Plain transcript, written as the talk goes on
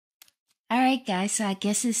All right, guys, so I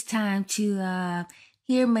guess it's time to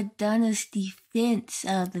hear Madonna's defense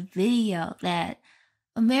of the video that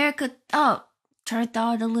America turned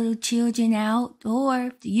all the little children out, or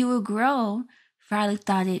if you were grown, probably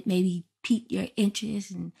thought it maybe piqued your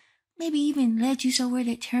interest and maybe even led you somewhere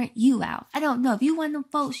that turned you out. I don't know. If you want them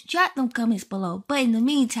folks, drop them comments below. But in the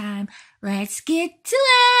meantime, let's get to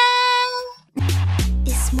it!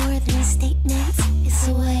 It's more than a statement, it's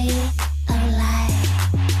a way of life.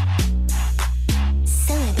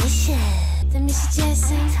 So ambitious, the Miss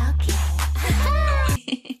Jackson talking.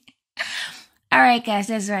 Alright guys,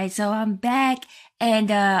 that's right. So I'm back,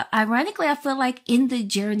 and ironically I feel like in the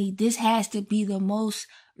journey, this has to be the most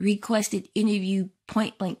requested interview,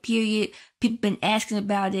 point blank period. People been asking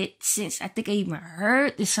about it since I think I even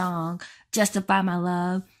heard the song Justify My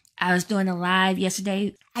Love. I was doing a live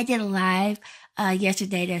yesterday. I did a live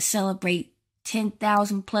yesterday to celebrate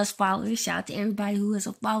 10,000 plus followers. Shout out to everybody who is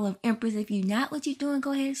a follower of Empress. If you're not, what you doing,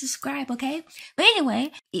 go ahead and subscribe, okay? But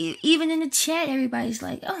anyway, even in the chat, everybody's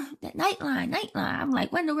like, oh, that Nightline. I'm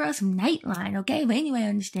like, what in the world is some Nightline, okay? But anyway, I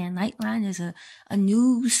understand Nightline is a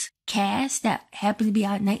newscast that happened to be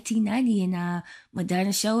out in 1990, and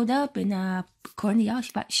Madonna showed up, and according to y'all,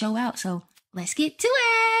 she's about to show out. So let's get to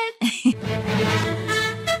it.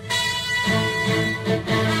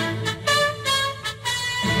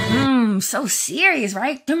 So serious,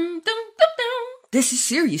 right? This is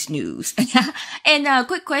serious news. And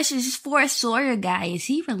quick question, is this FORREST SAWYER guy, is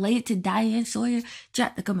he related to Diane Sawyer?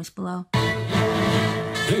 Drop the comments below.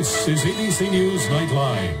 This is ABC News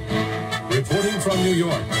Nightline. Reporting from New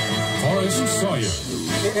York, FORREST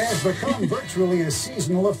SAWYER. It has become virtually a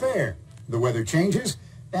seasonal affair. The weather changes,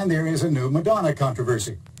 and there is a new Madonna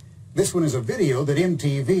controversy. This one is a video that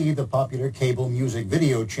MTV, the popular cable music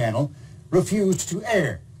video channel, refused to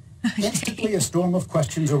air. Instantly, a storm of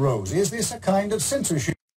questions arose. Is this a kind of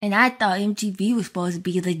censorship? And I thought MTV was supposed to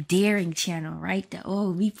be the daring channel, right?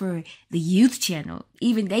 We for the youth channel.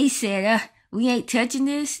 Even they said, we ain't touching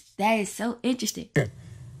this. That is so interesting.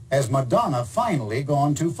 Has Madonna finally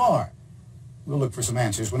gone too far? We'll look for some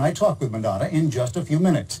answers when I talk with Madonna in just a few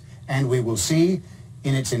minutes. And we will see,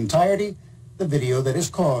 in its entirety, the video that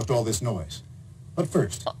has caused all this noise. But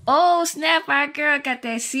first. Oh, snap, our girl got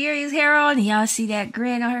that serious hair on. Y'all see that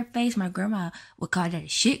grin on her face? My grandma would call that a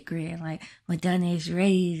shit grin. Like, Madonna is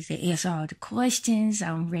ready to answer all the questions.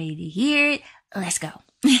 I'm ready to hear it. Let's go.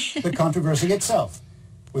 The controversy itself,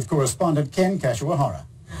 with correspondent Ken Kashiwahara.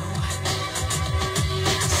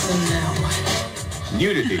 So now what?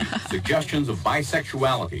 Nudity, suggestions of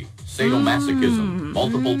bisexuality, sadomasochism,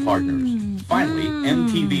 multiple partners. Finally,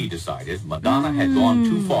 MTV decided Madonna had gone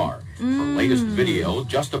too far. Her latest video,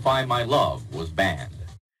 Justify My Love, was banned.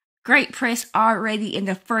 Great press already in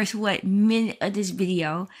the first, minute of this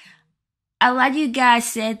video. A lot of you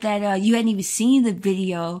guys said that you hadn't even seen the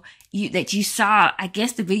video, that you saw, I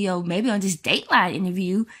guess, the video maybe on this Dateline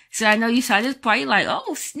interview. So I know you saw this part, you're like,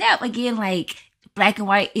 oh, snap, again, like black and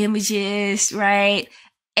white images, right?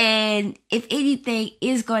 And if anything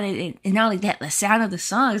is going to, and not only that, the sound of the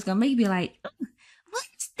song is going to make you be like, what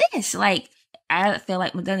is this? Like, I feel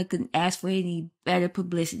like Madonna couldn't ask for any better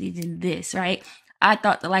publicity than this, right? I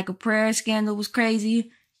thought the Like a Prayer scandal was crazy.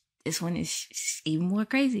 This one is even more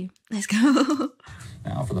crazy. Let's go.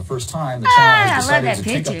 Now, for the first time, the channel has decided to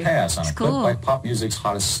take a pass on a clip cool. by pop music's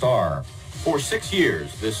hottest star. For 6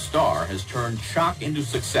 years, this star has turned shock into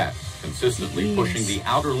success, consistently pushing the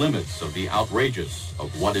outer limits of the outrageous,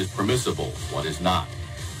 of what is permissible, what is not.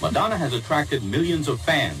 Madonna has attracted millions of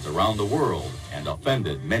fans around the world and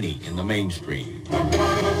offended many in the mainstream.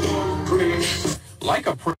 Like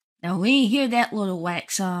a Prayer. Now, we didn't hear that little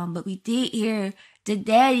wax song, but we did hear the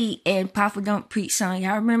Daddy and Papa Don't Preach song.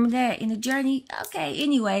 Y'all remember that in the journey? Okay,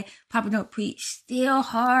 anyway, Papa Don't Preach, still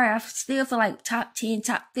hard. I still feel like top 10,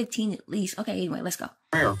 top 15 at least. Okay, anyway, let's go.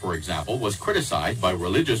 Prayer, for example, was criticized by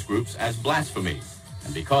religious groups as blasphemy.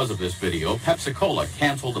 And because of this video, Pepsi-Cola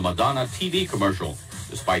canceled the Madonna TV commercial,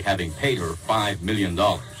 despite having paid her $5 million.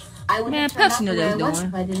 I wouldn't turn out the way I was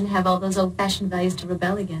if I didn't have all those old-fashioned values to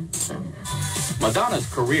rebel against, so.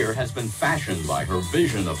 Madonna's career has been fashioned by her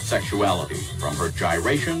vision of sexuality, from her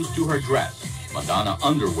gyrations to her dress. Madonna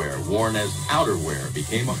underwear worn as outerwear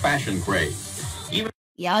became a fashion craze.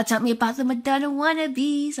 Y'all told me about the Madonna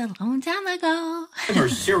wannabes a long time ago. Her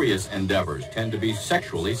serious endeavors tend to be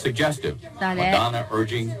sexually suggestive. Madonna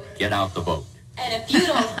urging, get out the boat. And if you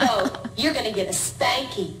don't vote, you're going to get a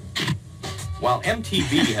spanky. While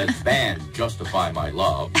MTV has banned Justify My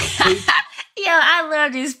Love, the tape... Yo, I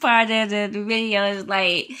love this part of the video.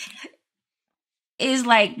 It's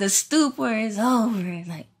like the stupor is over. It's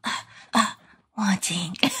like,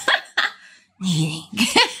 wanting, needing.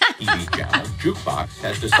 TV channel jukebox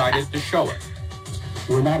has decided to show it.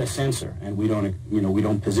 We're not a censor, and we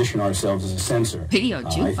don't position ourselves as a censor. Video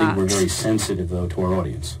jukebox. I think we're very sensitive, though, to our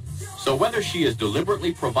audience. So whether she is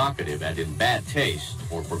deliberately provocative and in bad taste,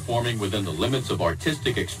 or performing within the limits of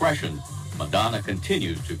artistic expression, Madonna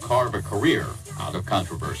continues to carve a career out of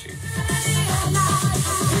controversy.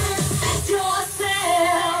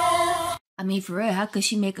 I mean, for real, how could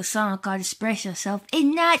she make a song called Express Yourself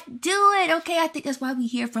and not do it? Okay, I think that's why we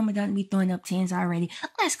hear from Madonna. We throwing up 10s already.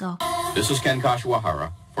 Let's go. This is Ken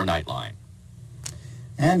Kashiwahara for Nightline.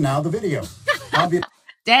 And now the video.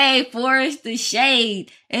 Dang, Forrest, the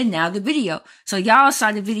shade. And now the video. So y'all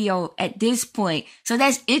saw the video at this point. So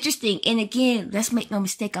that's interesting. And again, let's make no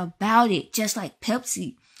mistake about it. Just like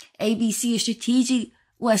Pepsi, ABC is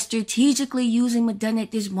strategically using Madonna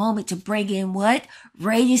at this moment to bring in what?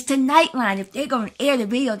 Ratings to Nightline. If they're going to air the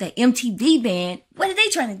video that MTV banned, what are they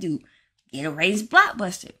trying to do? Get a ratings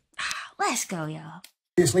blockbuster. Let's go, y'all.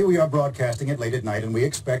 Obviously, we are broadcasting it late at night, and we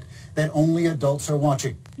expect that only adults are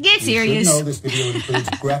watching. Get serious. You should know this video includes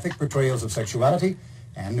graphic portrayals of sexuality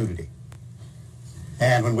and nudity.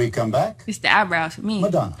 And when we come back, it's the eyebrows for me.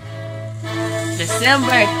 Madonna.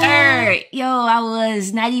 December 3rd. Yo, I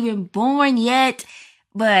was not even born yet,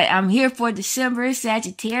 but I'm here for December,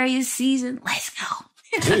 Sagittarius season. Let's go.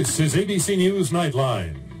 This is ABC News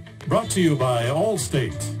Nightline, brought to you by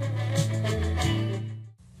Allstate.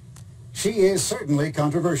 She is certainly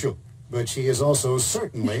controversial, but she is also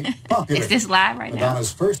certainly popular. Is this live right now?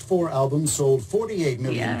 Madonna's first 4 albums sold 48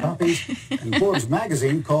 million copies, and Forbes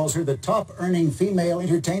magazine calls her the top-earning female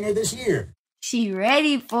entertainer this year. She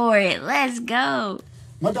ready for it. Let's go.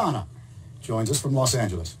 Madonna joins us from Los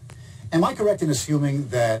Angeles. Am I correct in assuming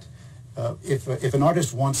that if an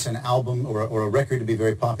artist wants an album or a record to be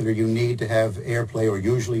very popular, you need to have airplay, or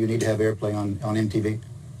usually you need to have airplay on MTV?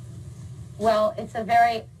 Well, it's a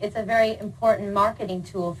very important marketing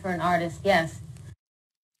tool for an artist, yes.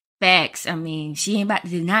 Facts. I mean, she ain't about to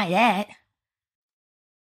deny that.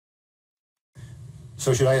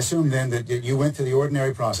 So should I assume then that you went through the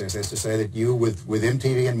ordinary process, as to say that you, with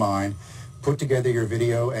MTV in mind, put together your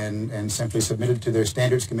video and simply submitted it to their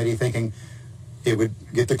standards committee thinking it would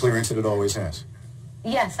get the clearance that it always has?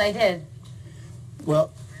 Yes, I did.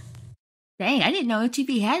 Well... Dang, I didn't know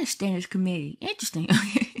MTV had a standards committee. Interesting.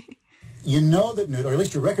 You know that, or at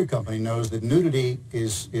least your record company knows that nudity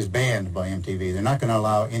is banned by MTV. They're not going to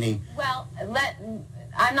allow any... Well,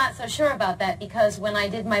 I'm not so sure about that, because when I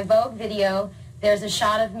did my Vogue video, there's a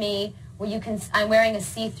shot of me where I'm wearing a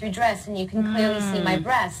see-through dress and you can clearly see my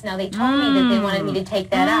breasts. Now, they told me that they wanted me to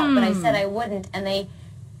take that out, but I said I wouldn't, and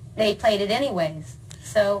they played it anyways.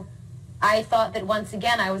 So I thought that once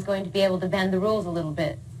again I was going to be able to bend the rules a little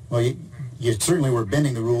bit. Well, you certainly were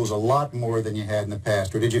bending the rules a lot more than you had in the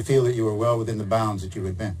past, or did you feel that you were well within the bounds that you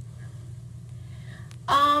had been?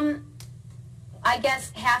 I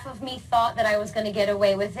guess half of me thought that I was going to get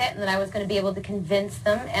away with it and that I was going to be able to convince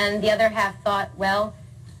them, and the other half thought, well,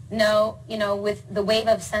 no, with the wave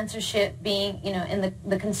of censorship being, and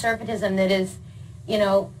the conservatism that is,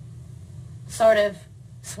 sort of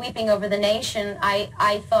sweeping over the nation,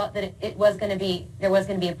 I thought that there was going to be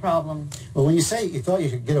a problem. Well, when you say you thought you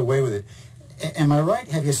could get away with it, am I right?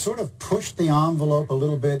 Have you sort of pushed the envelope a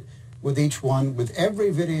little bit with each one? With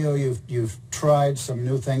every video you've tried some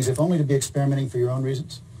new things, if only to be experimenting for your own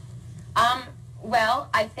reasons? Well,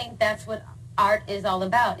 I think that's what art is all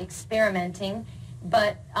about, experimenting.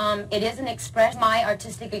 But it is my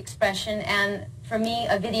artistic expression, and for me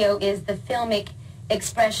a video is the filmic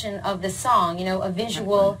expression of the song, a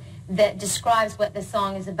visual that describes what the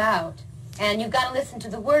song is about. And you've got to listen to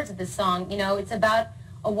the words of the song. It's about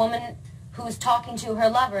a woman who's talking to her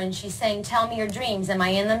lover, and she's saying, tell me your dreams, am I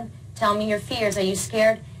in them? Tell me your fears, are you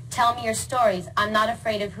scared? Tell me your stories, I'm not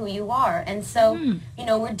afraid of who you are. And so,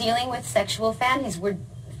 we're dealing with sexual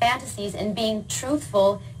fantasies and being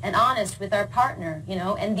truthful and honest with our partner,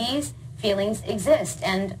 and these feelings exist,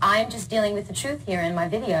 and I'm just dealing with the truth here in my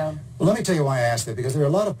video. Well, let me tell you why I asked that, because there are a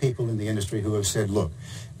lot of people in the industry who have said, look,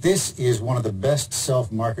 this is one of the best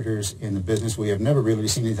self-marketers in the business. We have never really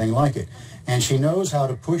seen anything like it. And she knows how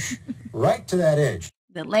to push right to that edge.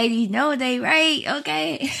 The ladies know they right,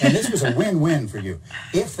 okay? And this was a win-win for you.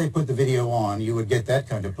 If they put the video on, you would get that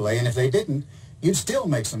kind of play, and if they didn't, you'd still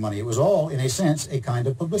make some money. It was all, in a sense, a kind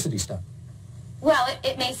of publicity stunt. Well,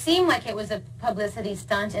 it may seem like it was a publicity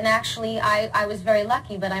stunt, and actually I was very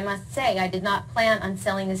lucky, but I must say I did not plan on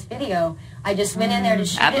selling this video. I just went in there to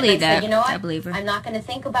shoot it, and I said, you know what, I believe her. I'm not going to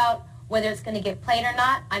think about whether it's going to get played or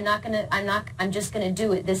not. I'm just going to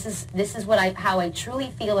do it. This is how I truly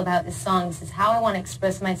feel about this song. This is how I want to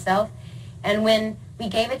express myself. And when we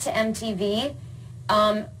gave it to MTV,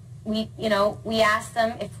 we asked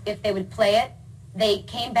them if they would play it. They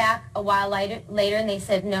came back a while later and they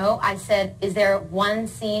said no. I said, is there one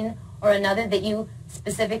scene or another that you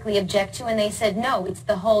specifically object to? And they said no, it's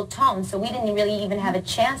the whole tone. So we didn't really even have a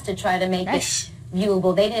chance to try to make it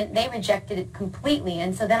viewable. They rejected it completely.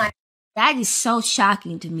 And so then that is so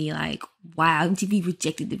shocking to me. Like, wow, MTV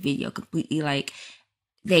rejected the video completely. Like,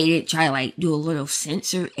 they didn't try to like do a little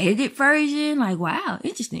censor edited version. Like, wow,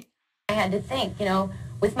 interesting. I had to think,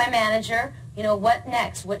 with my manager, what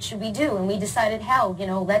next? What should we do? And we decided, hell,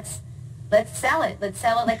 let's sell it. Let's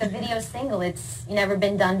sell it like a video single. It's never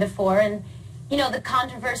been done before. And, the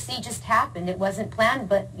controversy just happened. It wasn't planned,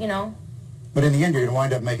 but, But in the end, you're going to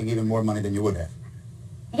wind up making even more money than you would have.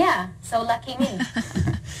 Yeah, so lucky me.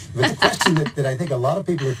 But the question that I think a lot of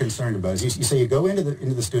people are concerned about is you say you go into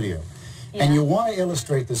the studio and you want to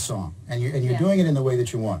illustrate this song and you're doing it in the way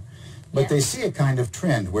that you want. But they see a kind of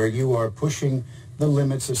trend where you are pushing the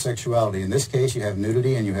limits of sexuality. In this case, you have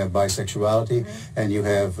nudity and you have bisexuality and you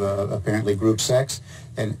have apparently group sex.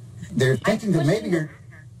 And they're thinking that maybe you're...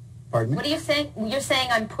 Pardon me? What are you saying? You're saying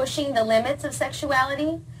I'm pushing the limits of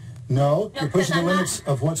sexuality? No, you're pushing the limits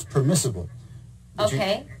of what's permissible.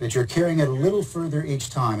 That you're carrying it a little further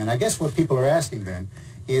each time. And I guess what people are asking then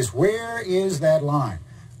is, where is that line?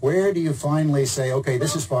 Where do you finally say, okay,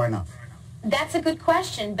 this is far enough? That's a good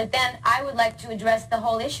question, but then I would like to address the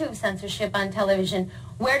whole issue of censorship on television.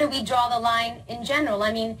 Where do we draw the line in general?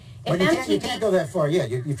 I mean, if you can't go that far yet.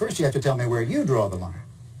 First you have to tell me where you draw the line.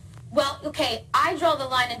 Well, okay, I draw the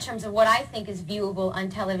line in terms of what I think is viewable on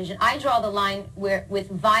television. I draw the line with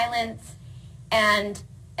violence and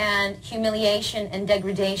humiliation and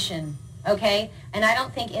degradation, okay? And I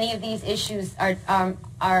don't think any of these issues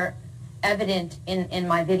are evident in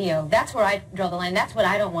my video. That's where I draw the line. That's what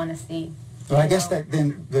I don't want to see. Well, I guess that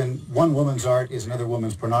then one woman's art is another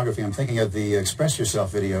woman's pornography. I'm thinking of the Express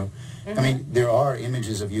Yourself video. I mean, there are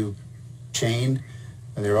images of you chained.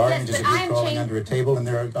 There are images of you crawling under a table, and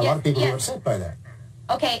there are a lot of people who are upset by that.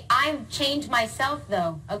 Okay, I'm chained myself,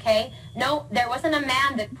 though, okay? No, there wasn't a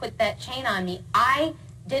man that put that chain on me. I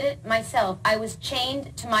did it myself. I was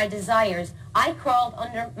chained to my desires. I crawled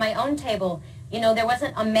under my own table. There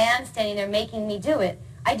wasn't a man standing there making me do it.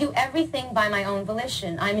 I do everything by my own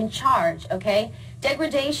volition. I'm in charge, okay?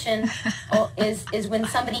 Degradation is when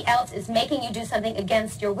somebody else is making you do something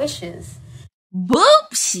against your wishes.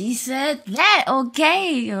 Boop! She said that,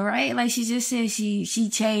 okay, alright? Like she just said she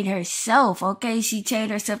chained herself, okay? She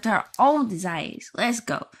chained herself to her own desires. Let's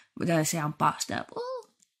go. We're gonna say I'm bossed up.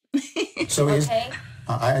 Ooh. So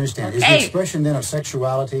I understand. Is the expression then of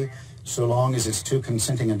sexuality, so long as it's two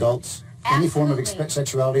consenting adults, any form of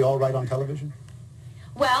sexuality all right on television?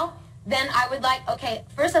 Well, then I would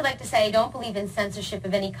first I'd like to say I don't believe in censorship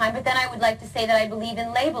of any kind, but then I would like to say that I believe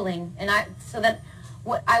in labeling, and I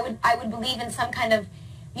would believe in some kind of,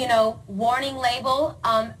 warning label,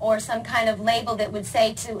 or some kind of label that would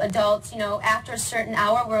say to adults, after a certain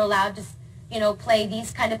hour we're allowed to, play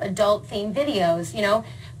these kind of adult-themed videos,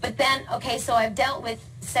 But then, so I've dealt with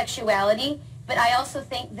sexuality, but I also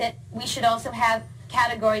think that we should also have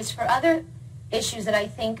categories for other issues that I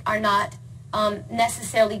think are not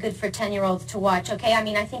necessarily good for 10-year-olds to watch, okay? I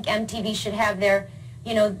mean, I think MTV should have their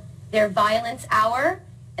violence hour,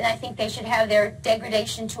 and I think they should have their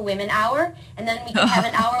degradation to women hour, and then we can have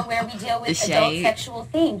an hour where we deal with adult sexual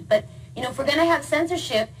themes. But, if we're going to have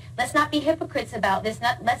censorship, let's not be hypocrites about this.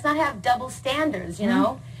 Let's not have double standards,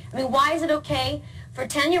 I mean, why is it okay for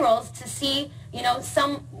 10-year-olds to see,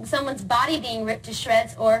 someone's body being ripped to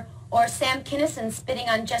shreds, or Sam Kinison spitting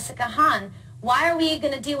on Jessica Hahn? Why are we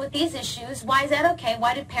going to deal with these issues? Why is that okay?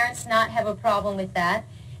 Why do parents not have a problem with that?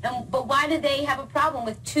 But why do they have a problem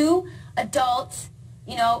with two adults,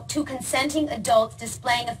 two consenting adults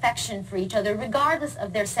displaying affection for each other, regardless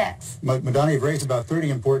of their sex? Madonna, you've raised about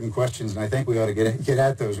 30 important questions, and I think we ought to get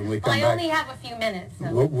at those when we come back. I only have a few minutes.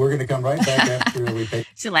 So. We're going to come right back after we pay.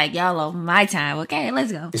 She's like, y'all over my time. Okay,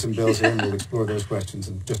 let's go. Some bills here, and we'll explore those questions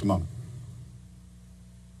in just a moment.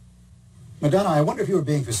 Madonna, I wonder if you were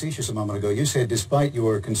being facetious a moment ago. You said, despite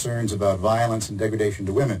your concerns about violence and degradation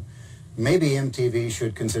to women, maybe MTV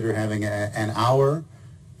should consider having an hour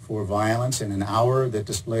for violence and an hour that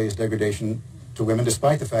displays degradation to women,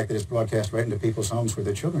 despite the fact that it's broadcast right into people's homes where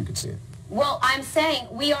their children could see it. Well, I'm saying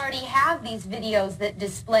we already have these videos that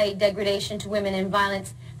display degradation to women and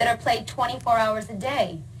violence that are played 24 hours a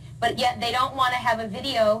day. But yet they don't want to have a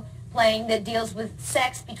video playing that deals with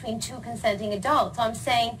sex between two consenting adults. So I'm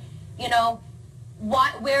saying,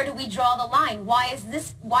 where do we draw the line? Why is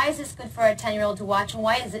this good for a 10-year-old to watch, and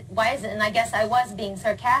why is it? And I guess I was being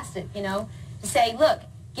sarcastic, to say, look,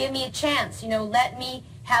 give me a chance, let me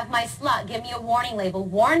have my slot, give me a warning label,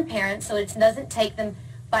 warn parents so it doesn't take them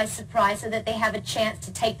by surprise, so that they have a chance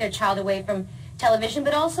to take their child away from television,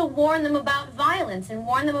 but also warn them about violence and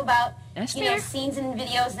warn them about scenes and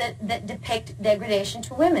videos that depict degradation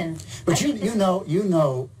to women. But you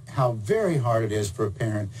know how very hard it is for a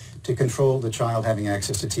parent to control the child having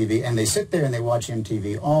access to TV, and they sit there and they watch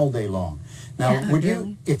MTV all day long. Now, would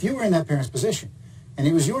you, if you were in that parent's position, and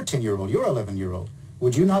it was your 10-year-old, your 11-year-old,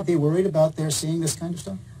 would you not be worried about their seeing this kind of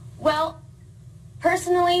stuff? Well,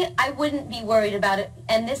 personally, I wouldn't be worried about it,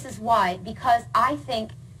 and this is why. Because I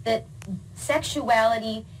think that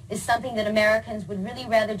sexuality is something that Americans would really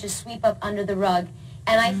rather just sweep up under the rug.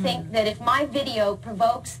 And I think that if my video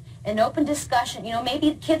provokes an open discussion,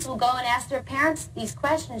 maybe kids will go and ask their parents these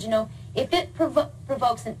questions, if it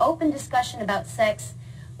provokes an open discussion about sex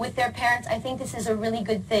with their parents, I think this is a really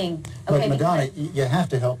good thing. Okay, but Madonna, you have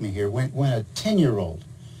to help me here. When a 10-year-old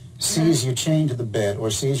sees you chained to the bed or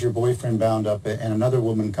sees your boyfriend bound up and another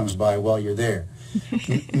woman comes by while you're there,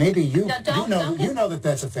 maybe you know that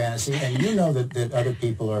that's a fantasy, and you know that other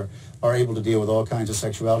people are able to deal with all kinds of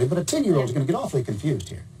sexuality, but a 10-year-old is going to get awfully confused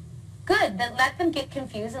here. Good, then let them get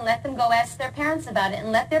confused and let them go ask their parents about it,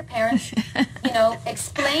 and let their parents,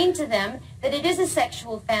 explain to them that it is a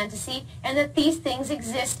sexual fantasy and that these things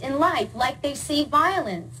exist in life, like they see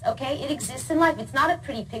violence, okay? It exists in life. It's not a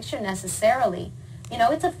pretty picture necessarily.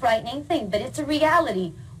 It's a frightening thing, but it's a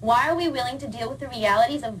reality. Why are we willing to deal with the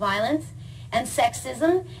realities of violence and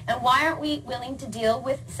sexism, and why aren't we willing to deal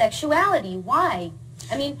with sexuality? Why?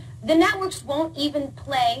 I mean, the networks won't even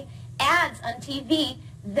play ads on TV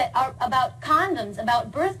that are about condoms,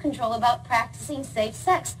 about birth control, about practicing safe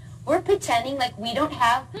sex. We're pretending like we don't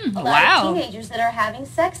have a lot of teenagers that are having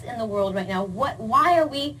sex in the world right now. Why are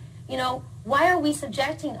we, why are we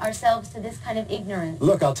subjecting ourselves to this kind of ignorance?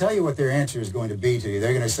 Look, I'll tell you what their answer is going to be to you.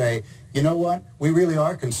 They're going to say, you know what, we really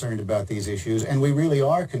are concerned about these issues, and we really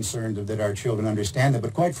are concerned that our children understand them,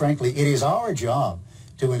 but quite frankly, it is our job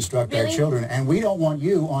to instruct our children, and we don't want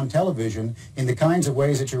you on television in the kinds of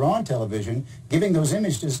ways that you're on television, giving those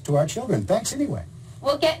images to our children. Thanks anyway.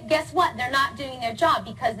 Well, guess what? They're not doing their job,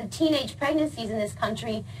 because the teenage pregnancies in this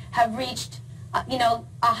country have reached a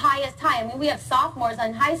highest high. I mean, we have sophomores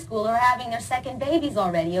in high school who are having their second babies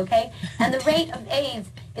already, okay? And the rate of AIDS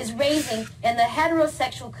is raising in the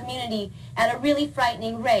heterosexual community at a really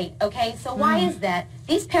frightening rate, okay? So why is that?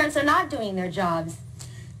 These parents are not doing their jobs,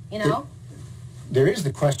 There is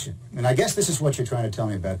the question, and I guess this is what you're trying to tell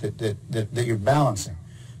me about, that you're balancing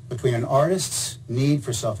between an artist's need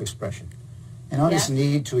for self-expression, an artist's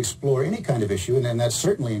need to explore any kind of issue, and then that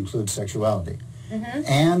certainly includes sexuality,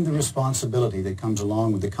 and the responsibility that comes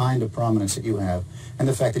along with the kind of prominence that you have, and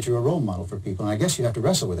the fact that you're a role model for people. And I guess you have to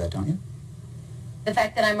wrestle with that, don't you? The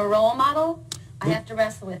fact that I'm a role model? I have to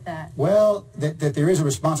wrestle with that. Well, that there is a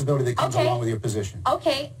responsibility that comes along with your position.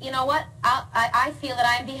 Okay, you know what? I feel that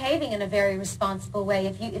I'm behaving in a very responsible way.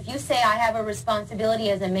 If you say I have a responsibility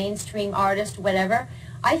as a mainstream artist, whatever,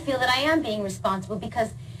 I feel that I am being responsible, because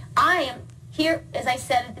I am here, as I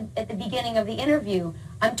said at the beginning of the interview,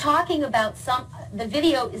 I'm talking about the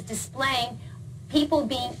video is displaying people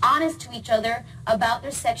being honest to each other about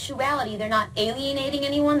their sexuality. They're not alienating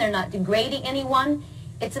anyone. They're not degrading anyone.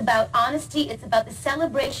 It's about honesty. It's about the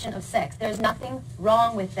celebration of sex. There's nothing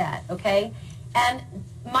wrong with that, okay? And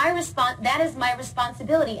that is my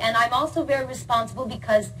responsibility. And I'm also very responsible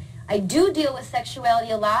because I do deal with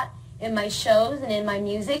sexuality a lot in my shows and in my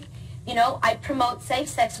music. I promote safe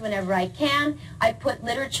sex whenever I can. I put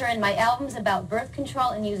literature in my albums about birth control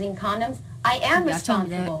and using condoms. I am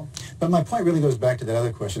responsible. But my point really goes back to that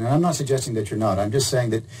other question, and I'm not suggesting that you're not. I'm just saying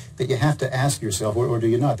that you have to ask yourself, or do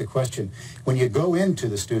you not, the question, when you go into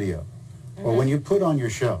the studio, or when you put on your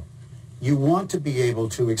show, you want to be able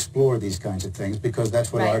to explore these kinds of things, because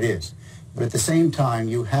that's what art is. But at the same time,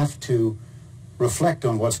 you have to reflect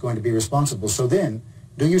on what's going to be responsible. So then,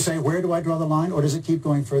 do you say, where do I draw the line, or does it keep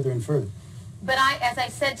going further and further? But as I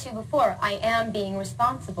said to you before, I am being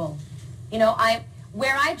responsible.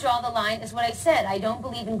 Where I draw the line is what I said. I don't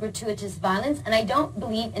believe in gratuitous violence, and I don't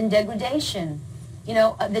believe in degradation.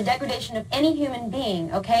 The degradation of any human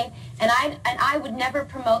being, okay? And I would never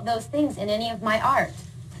promote those things in any of my art.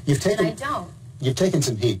 I don't. You've taken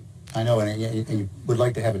some heat, I know, and you would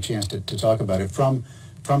like to have a chance to talk about it from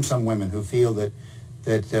some women who feel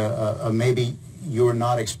that maybe you're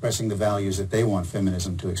not expressing the values that they want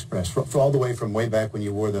feminism to express. For all the way from way back when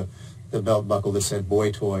you wore the belt buckle that said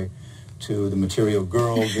boy toy, to the Material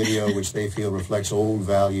Girl video, which they feel reflects old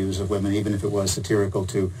values of women, even if it was satirical,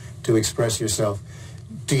 to express yourself.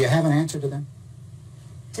 Do you have an answer to them?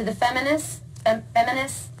 To the feminists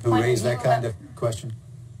who raise that kind of question?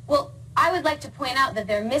 Well, I would like to point out that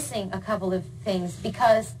they're missing a couple of things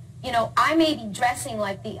because, you know, I may be dressing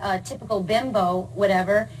like the typical bimbo,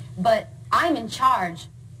 whatever, but I'm in charge.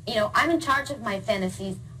 You know, I'm in charge of my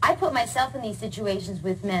fantasies. I put myself in these situations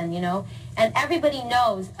with men, you know, and everybody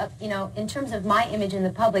knows, you know, in terms of my image in the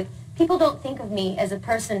public, people don't think of me as a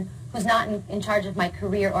person who's not in charge of my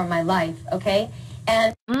career or my life, okay?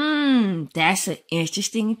 And that's an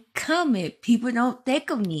interesting comment. People don't think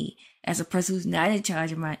of me as a person who's not in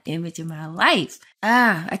charge of my image in my life.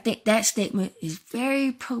 I think that statement is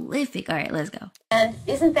very prolific. All right, let's go. And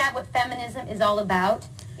isn't that what feminism is all about?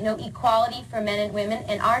 You know, equality for men and women.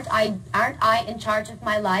 And aren't I in charge of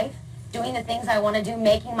my life, doing the things I want to do,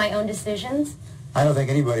 making my own decisions? I don't think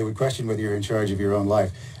anybody would question whether you're in charge of your own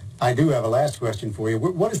life. I do have a last question for you.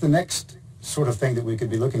 What is the next sort of thing that we could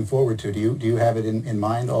be looking forward to? Do you have it in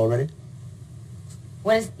mind already?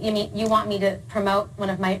 What is, you mean, you want me to promote one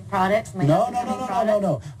of my products?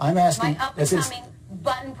 No. I'm asking. My up-and-coming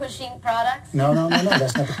button-pushing products? No,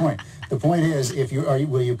 that's not the point. The point is,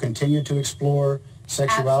 will you continue to explore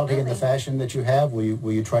sexuality in the fashion that you have?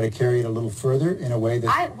 Will you try to carry it a little further in a way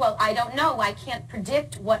that... Well, I don't know. I can't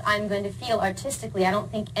predict what I'm going to feel artistically. I don't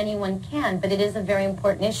think anyone can, but it is a very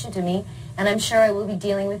important issue to me, and I'm sure I will be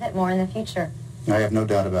dealing with it more in the future. I have no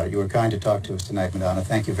doubt about it. You were kind to talk to us tonight, Madonna.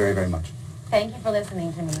 Thank you very, very much. Thank you for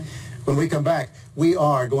listening to me. When we come back, we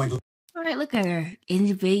are going to... All right, look at her in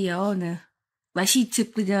the video, like she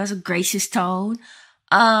typically does, a gracious tone.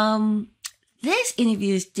 This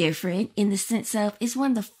interview is different in the sense of it's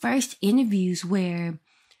one of the first interviews where,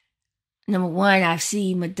 number one, I've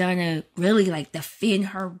seen Madonna really like defend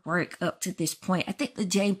her work up to this point. I think the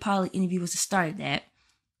Jane Pauley interview was the start of that.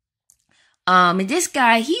 And this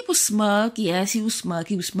guy, he was smug. Yes, he was smug,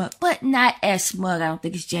 but not as smug, I don't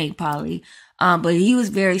think, as Jane Pauley. But he was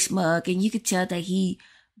very smug, and you could tell that he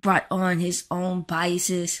brought on his own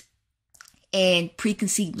biases and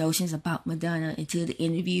preconceived notions about Madonna into the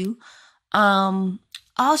interview.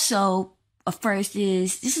 Also,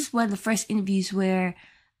 this is one of the first interviews where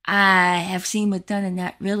I have seen Madonna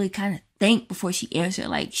not really kind of think before she answered.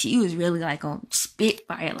 Like, she was really like on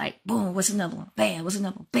spitfire, like, boom, what's another one? Bam, what's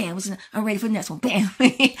another one? Bam, I'm ready for the next one. Bam.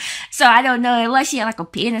 So I don't know, unless she had like a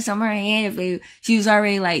pen or something in her hand, if she was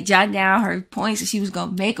already like jotting down her points that she was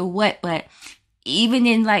going to make or what. But even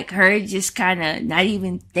in like her just kind of not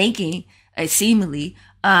even thinking, seemingly,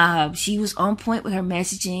 she was on point with her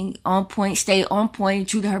messaging, on point, stayed on point,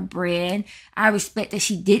 true to her brand. I respect that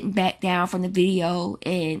she didn't back down from the video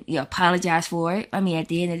and, apologize for it. I mean, at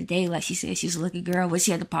the end of the day, like she said, she was a lucky girl, but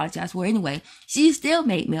she had to apologize for it anyway. She still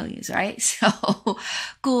made millions, right? So,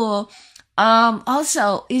 cool.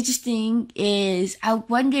 Also interesting is I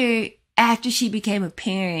wonder after she became a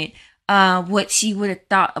parent, what she would have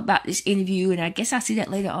thought about this interview. And I guess I'll see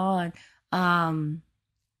that later on.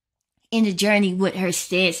 In the journey, would her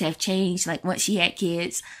stance have changed, like once she had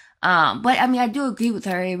kids? But I mean, I do agree with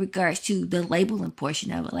her in regards to the labeling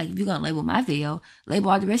portion of it. Like, if you're gonna label my video, label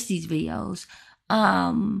all the rest of these videos.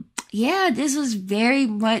 Yeah, this was very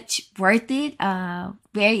much worth it.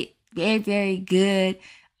 Very, very, very good.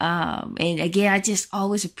 And again, I just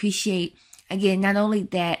always appreciate, again, not only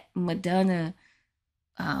that Madonna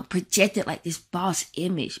projected like this boss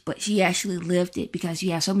image, but she actually lived it, because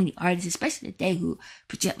you have so many artists, especially today, who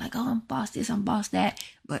project like, oh, I'm boss this, I'm boss that,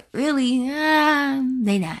 but really,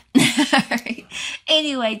 they not.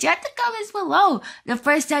 Anyway, drop the comments below. The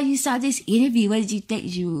first time you saw this interview, what did you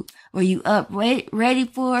think? Were you up ready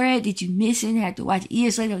for it? Did you miss it? Had to watch it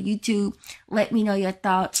years later on YouTube? Let me know your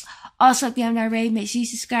thoughts. Also, if you haven't already, make sure you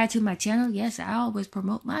subscribe to my channel. Yes, I always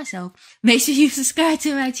promote myself. Make sure you subscribe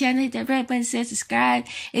to my channel. Hit that red button that says subscribe.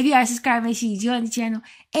 If you are subscribed, make sure you join the channel.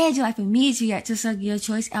 And you'd like for me to react to song of your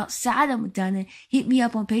choice outside of Madonna, hit me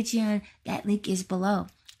up on Patreon. That link is below.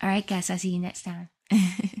 All right, guys, I'll see you next time.